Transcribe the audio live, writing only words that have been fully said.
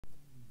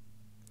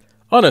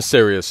On a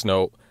serious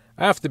note,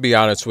 I have to be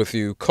honest with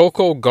you.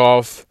 Coco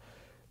Gauff,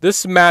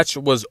 this match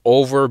was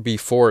over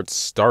before it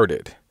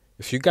started.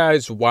 If you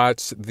guys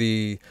watched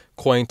the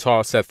coin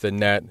toss at the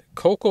net,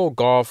 Coco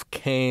Gauff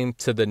came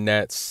to the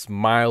net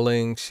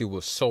smiling. She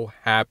was so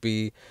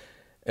happy.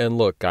 And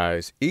look,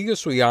 guys, Iga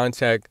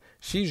Swiatek,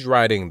 she's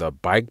riding the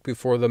bike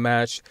before the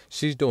match.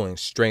 She's doing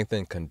strength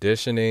and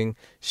conditioning.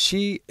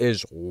 She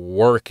is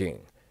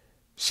working.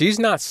 She's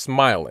not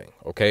smiling,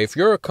 okay? If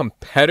you're a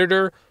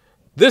competitor,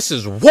 this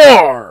is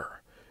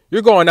war.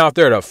 You're going out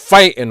there to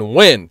fight and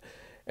win.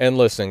 And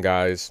listen,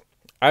 guys,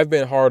 I've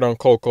been hard on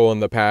Coco in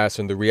the past,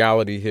 and the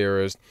reality here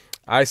is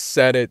I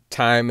said it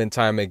time and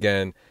time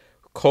again.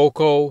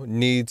 Coco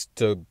needs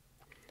to,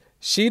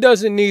 she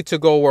doesn't need to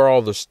go where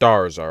all the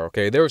stars are,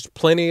 okay? There's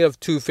plenty of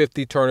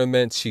 250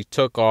 tournaments she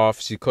took off.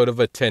 She could have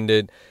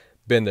attended,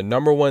 been the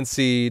 #1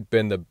 seed,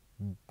 been the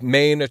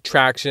main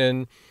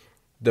attraction.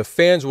 The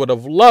fans would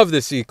have loved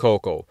to see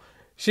Coco.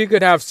 She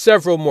could have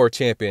several more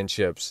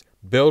championships.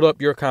 Build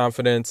up your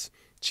confidence.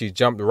 She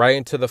jumped right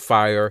into the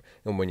fire,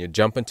 and when you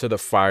jump into the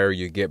fire,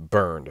 you get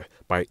burned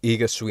by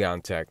Iga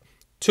Swiatek.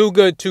 Too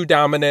good, too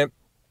dominant.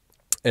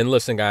 And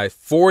listen, guys,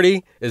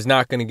 40 is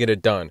not going to get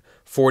it done.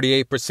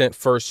 48%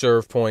 first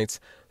serve points,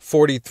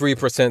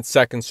 43%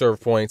 second serve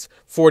points,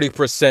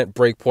 40%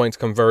 break points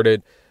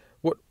converted.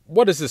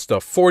 What is this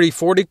stuff?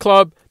 40-40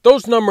 club?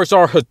 Those numbers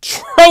are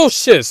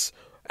atrocious,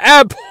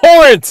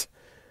 abhorrent.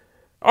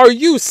 Are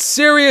you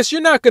serious? You're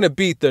not going to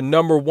beat the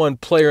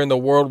 #1 player in the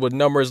world with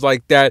numbers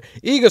like that.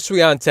 Iga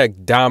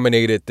Swiatek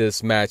dominated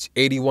this match.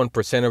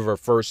 81% of her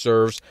first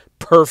serves.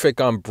 Perfect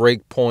on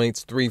break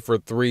points. 3 for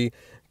 3.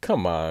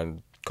 Come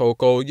on,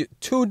 Coco. You're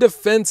too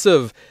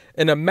defensive.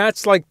 In a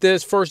match like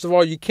this, first of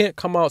all, you can't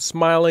come out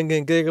smiling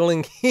and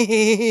giggling.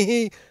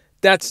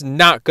 That's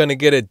not going to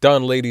get it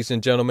done, ladies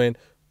and gentlemen.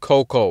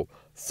 Coco,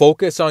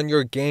 focus on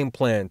your game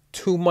plan.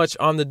 Too much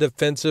on the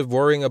defensive,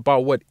 worrying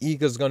about what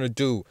Iga's going to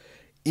do.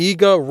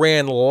 Iga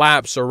ran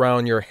laps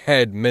around your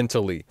head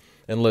mentally.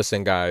 And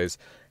listen, guys,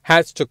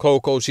 hats to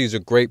Coco. She's a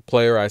great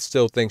player. I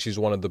still think she's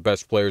one of the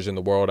best players in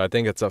the world. I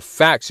think it's a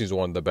fact she's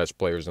one of the best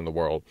players in the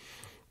world.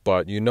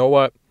 But you know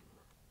what?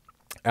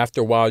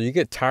 After a while, you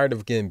get tired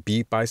of getting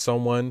beat by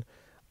someone.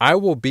 I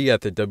will be at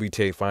the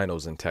WTA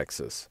finals in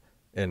Texas.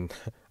 And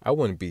I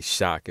wouldn't be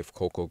shocked if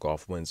Coco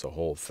Gauff wins the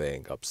whole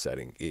thing,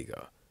 upsetting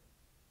Iga.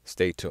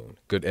 Stay tuned.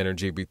 Good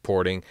energy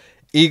reporting.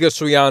 Iga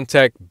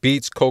Swiatek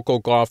beats Coco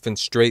Gauff in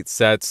straight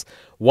sets.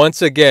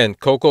 Once again,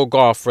 Coco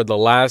Gauff for the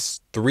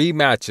last 3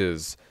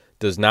 matches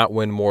does not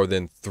win more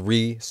than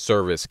 3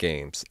 service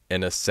games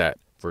in a set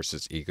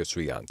versus Iga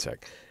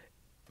Swiatek.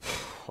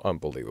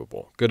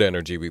 Unbelievable. Good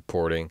energy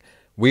reporting.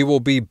 We will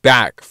be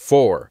back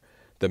for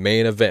the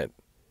main event.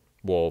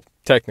 Well,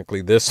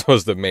 technically, this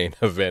was the main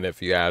event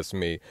if you ask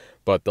me.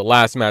 But the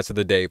last match of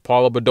the day,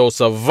 Paula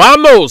Badosa,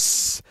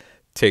 vamos!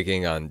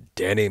 Taking on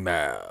Danny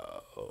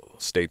Mel.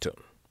 Stay tuned.